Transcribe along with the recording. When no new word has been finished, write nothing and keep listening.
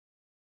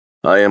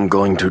I am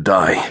going to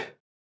die.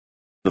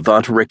 The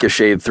thought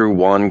ricocheted through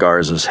Juan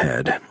Garza's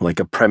head, like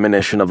a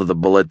premonition of the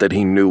bullet that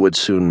he knew would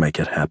soon make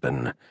it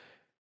happen.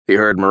 He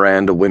heard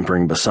Miranda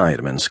whimpering beside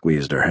him and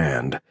squeezed her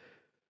hand.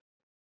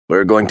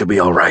 "We're going to be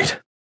all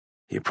right,"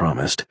 he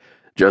promised.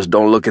 "Just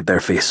don't look at their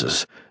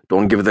faces.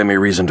 Don't give them a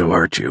reason to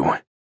hurt you."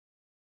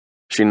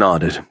 She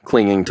nodded,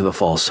 clinging to the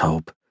false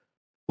hope.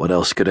 What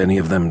else could any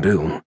of them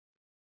do?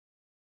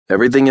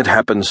 Everything had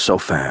happened so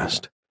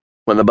fast.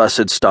 When the bus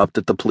had stopped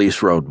at the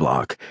police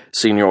roadblock,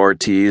 Senor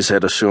Ortiz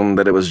had assumed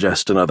that it was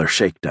just another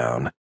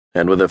shakedown,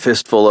 and with a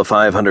fistful of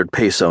 500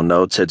 peso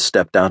notes had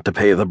stepped out to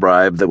pay the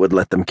bribe that would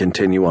let them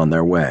continue on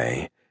their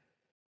way.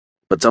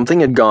 But something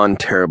had gone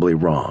terribly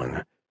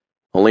wrong.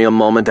 Only a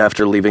moment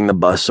after leaving the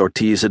bus,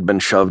 Ortiz had been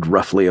shoved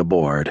roughly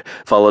aboard,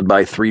 followed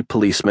by 3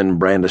 policemen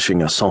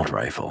brandishing assault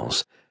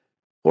rifles.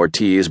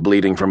 Ortiz,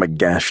 bleeding from a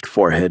gashed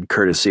forehead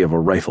courtesy of a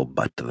rifle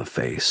butt to the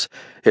face,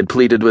 had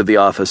pleaded with the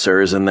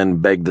officers and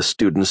then begged the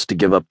students to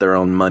give up their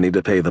own money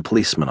to pay the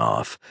policeman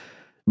off,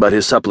 but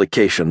his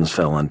supplications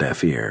fell on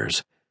deaf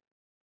ears.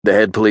 The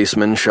head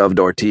policeman shoved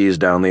Ortiz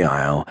down the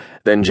aisle,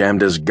 then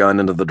jammed his gun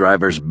into the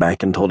driver's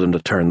back and told him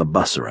to turn the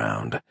bus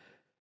around.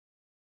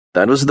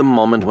 That was the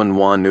moment when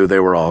Juan knew they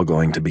were all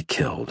going to be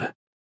killed.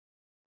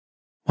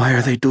 "Why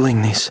are they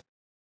doing this?"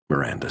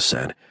 Miranda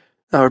said.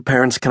 "Our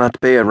parents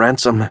cannot pay a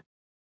ransom."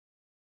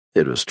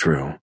 It was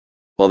true.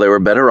 While they were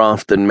better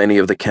off than many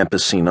of the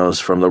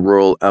campesinos from the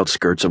rural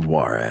outskirts of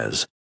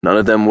Juarez, none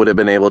of them would have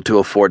been able to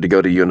afford to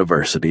go to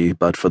university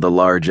but for the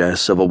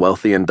largesse of a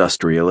wealthy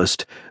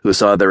industrialist who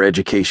saw their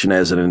education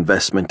as an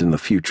investment in the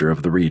future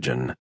of the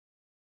region.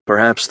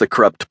 Perhaps the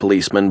corrupt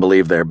policemen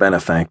believed their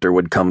benefactor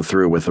would come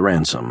through with the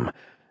ransom,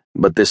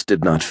 but this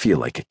did not feel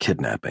like a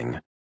kidnapping.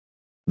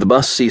 The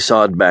bus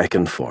seesawed back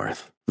and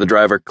forth, the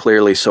driver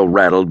clearly so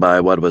rattled by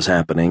what was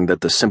happening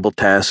that the simple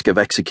task of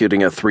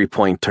executing a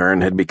 3-point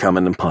turn had become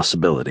an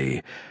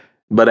impossibility.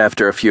 But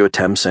after a few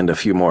attempts and a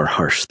few more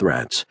harsh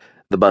threats,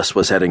 the bus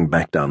was heading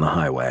back down the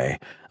highway,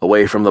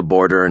 away from the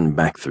border and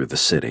back through the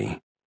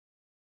city.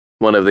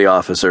 One of the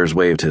officers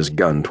waved his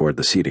gun toward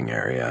the seating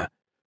area.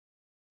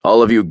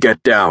 "All of you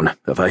get down.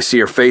 If I see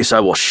your face, I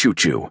will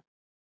shoot you."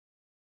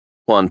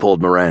 Juan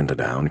pulled Miranda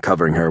down,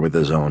 covering her with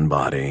his own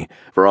body,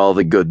 for all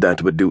the good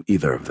that would do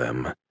either of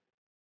them.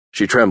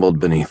 She trembled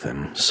beneath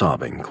him,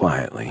 sobbing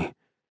quietly.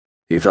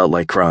 He felt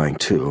like crying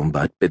too,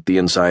 but bit the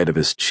inside of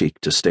his cheek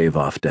to stave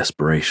off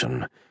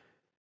desperation.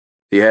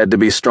 He had to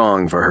be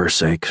strong for her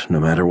sake, no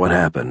matter what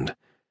happened.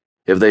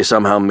 If they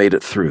somehow made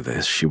it through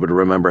this, she would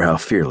remember how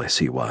fearless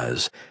he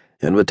was,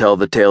 and would tell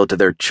the tale to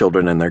their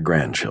children and their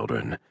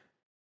grandchildren.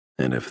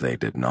 And if they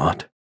did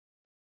not,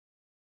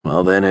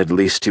 well then at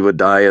least he would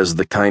die as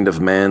the kind of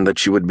man that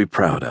she would be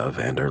proud of,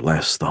 and her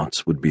last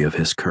thoughts would be of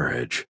his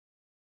courage.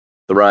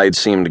 The ride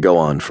seemed to go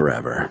on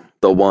forever,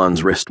 though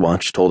Juan's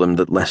wristwatch told him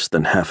that less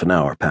than half an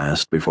hour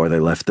passed before they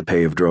left the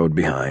paved road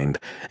behind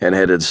and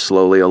headed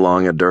slowly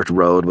along a dirt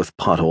road with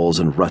potholes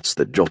and ruts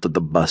that jolted the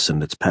bus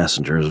and its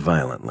passengers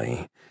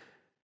violently.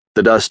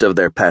 The dust of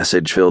their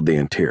passage filled the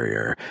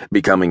interior,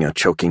 becoming a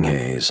choking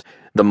haze,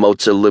 the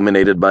motes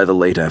illuminated by the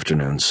late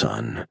afternoon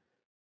sun.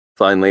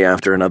 Finally,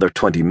 after another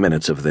 20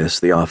 minutes of this,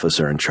 the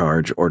officer in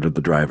charge ordered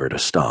the driver to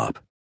stop.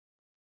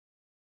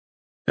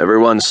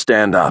 "Everyone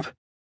stand up,"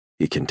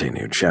 he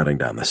continued, shouting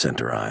down the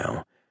center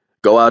aisle.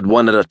 "Go out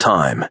one at a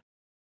time.